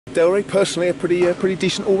Delray, personally, a pretty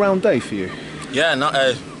decent all-round day for you. Yeah, not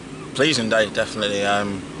a pleasing day, definitely.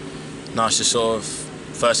 Nice to sort of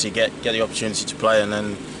firstly get the opportunity to play, and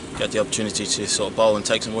then get the opportunity to sort of bowl and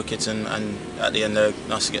take some wickets, and at the end there,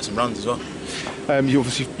 nice to get some runs as well. You're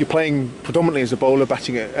playing predominantly as a bowler,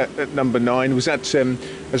 batting at number 9. Was that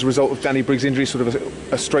as a result of Danny Briggs' injury, sort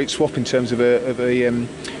of a straight swap in terms of a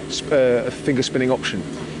finger spinning option?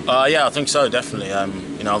 Yeah, I think so, definitely.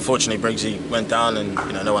 Unfortunately, Briggsy went down, and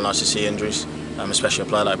no one likes to see injuries, especially a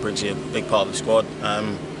player like Briggsy, a big part of the squad.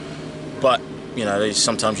 But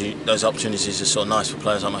sometimes those opportunities are sort of nice for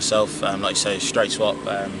players like myself. Like you say, straight swap,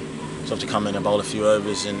 sort of to come in and bowl a few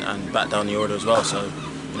overs and bat down the order as well. So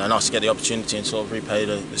nice to get the opportunity and sort of repay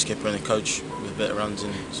the skipper and the coach with a bit of runs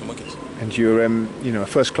and some wickets. And you're a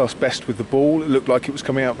first-class best with the ball. It looked like it was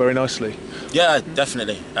coming out very nicely. Yeah,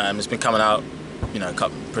 definitely. It's been coming out,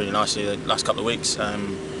 pretty nicely the last couple of weeks.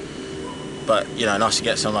 But nice to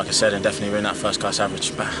get some, like I said, and definitely in that first-class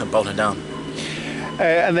average, bowling down.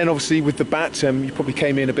 And then obviously with the bat, you probably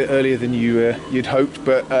came in a bit earlier than you'd hoped,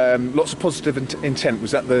 but lots of positive intent. Was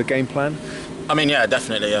that the game plan? I mean, yeah,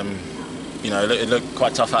 definitely. It looked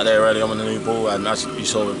quite tough out there early on the new ball, and as you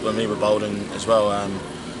saw when we were bowling as well.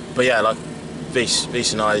 But yeah, like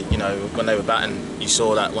Vies and I, when they were batting, you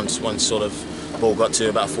saw that once sort of ball got to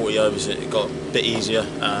about 40 overs, it got a bit easier.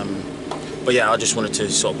 But yeah, I just wanted to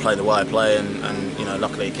sort of play the way I play, and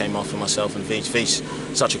luckily it came off for myself and Vies. Vies,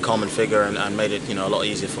 such a common figure, and made it a lot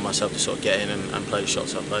easier for myself to sort of get in and play the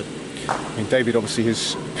shots I played. I mean, David obviously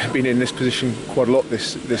has been in this position quite a lot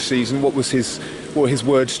this season. What were his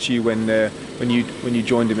words to you when you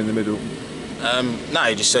joined him in the middle? No,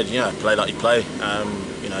 he just said, play like you play.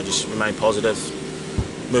 Just remain positive,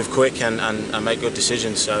 move quick, and make good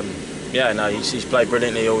decisions. Yeah, no, he's played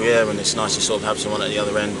brilliantly all year, and it's nice to sort of have someone at the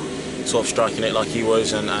other end, sort of striking it like he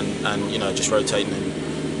was, and just rotating. And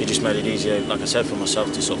he just made it easier, like I said, for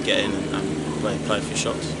myself to sort of get in and play a few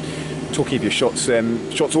shots. Talking of your shots,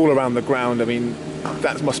 shots all around the ground. I mean,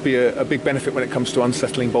 that must be a big benefit when it comes to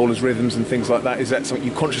unsettling bowlers' rhythms and things like that. Is that something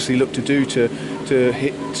you consciously look to do to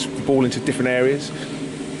hit the ball into different areas?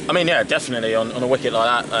 I mean, yeah, definitely. On a wicket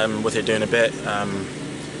like that, with it doing a bit,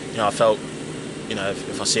 I felt,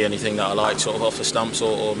 if I see anything that I like, sort of off the stumps,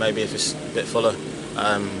 or maybe if it's a bit fuller,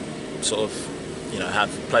 sort of,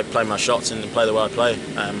 play my shots and play the way I play.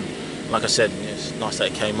 Like I said, it's nice that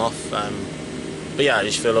it came off. But yeah, I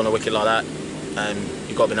just feel on a wicket like that,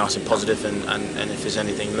 you've got to be nice and positive, and if there's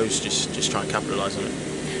anything loose, just try and capitalise on it.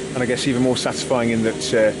 And I guess even more satisfying in that,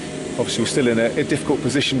 obviously we're still in a difficult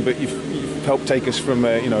position, but you've helped take us from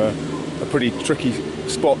a pretty tricky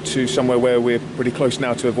spot to somewhere where we're pretty close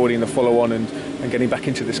now to avoiding the follow-on and getting back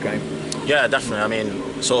into this game. Yeah, definitely. I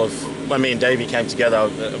mean, sort of when me and Davey came together,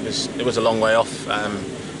 it was a long way off,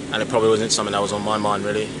 and it probably wasn't something that was on my mind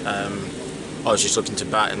really. I was just looking to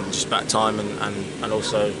bat and just bat time, and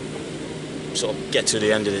also sort of get to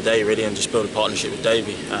the end of the day really, and just build a partnership with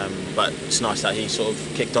Davey. But it's nice that he sort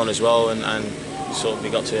of kicked on as well, and sort of we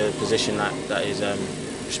got to a position that is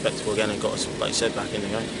respectable again, and got us, like you said, back in the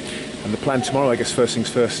game. And the plan tomorrow, I guess, first things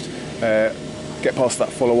first, get past that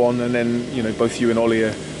follow-on, and then both you and Ollie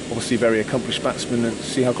are obviously very accomplished batsmen, and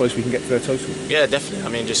see how close we can get to their total. Yeah, definitely. I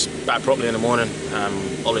mean, just bat properly in the morning.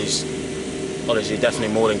 Ollie's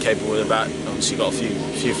definitely more than capable of the bat. Obviously got a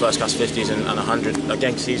few first-class 50s and 100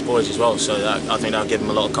 against these boys as well, so I think that'll give them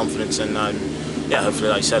a lot of confidence, and yeah, hopefully,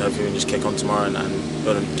 like you said, hopefully we can just kick on tomorrow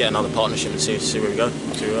and get another partnership and see where we go.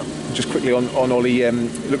 Just quickly on Ollie, he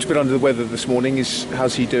looks a bit under the weather this morning.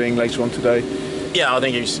 How's he doing later on today? Yeah, I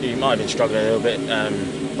think he might have been struggling a little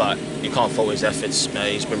bit, but you can't fault his efforts.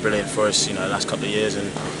 He's been brilliant for us, the last couple of years,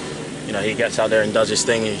 and he gets out there and does his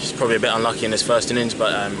thing. He's probably a bit unlucky in his first innings,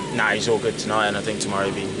 but he's all good tonight, and I think tomorrow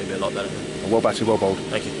he'll be a lot better. Well batted, well bowled.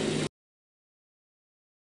 Thank you.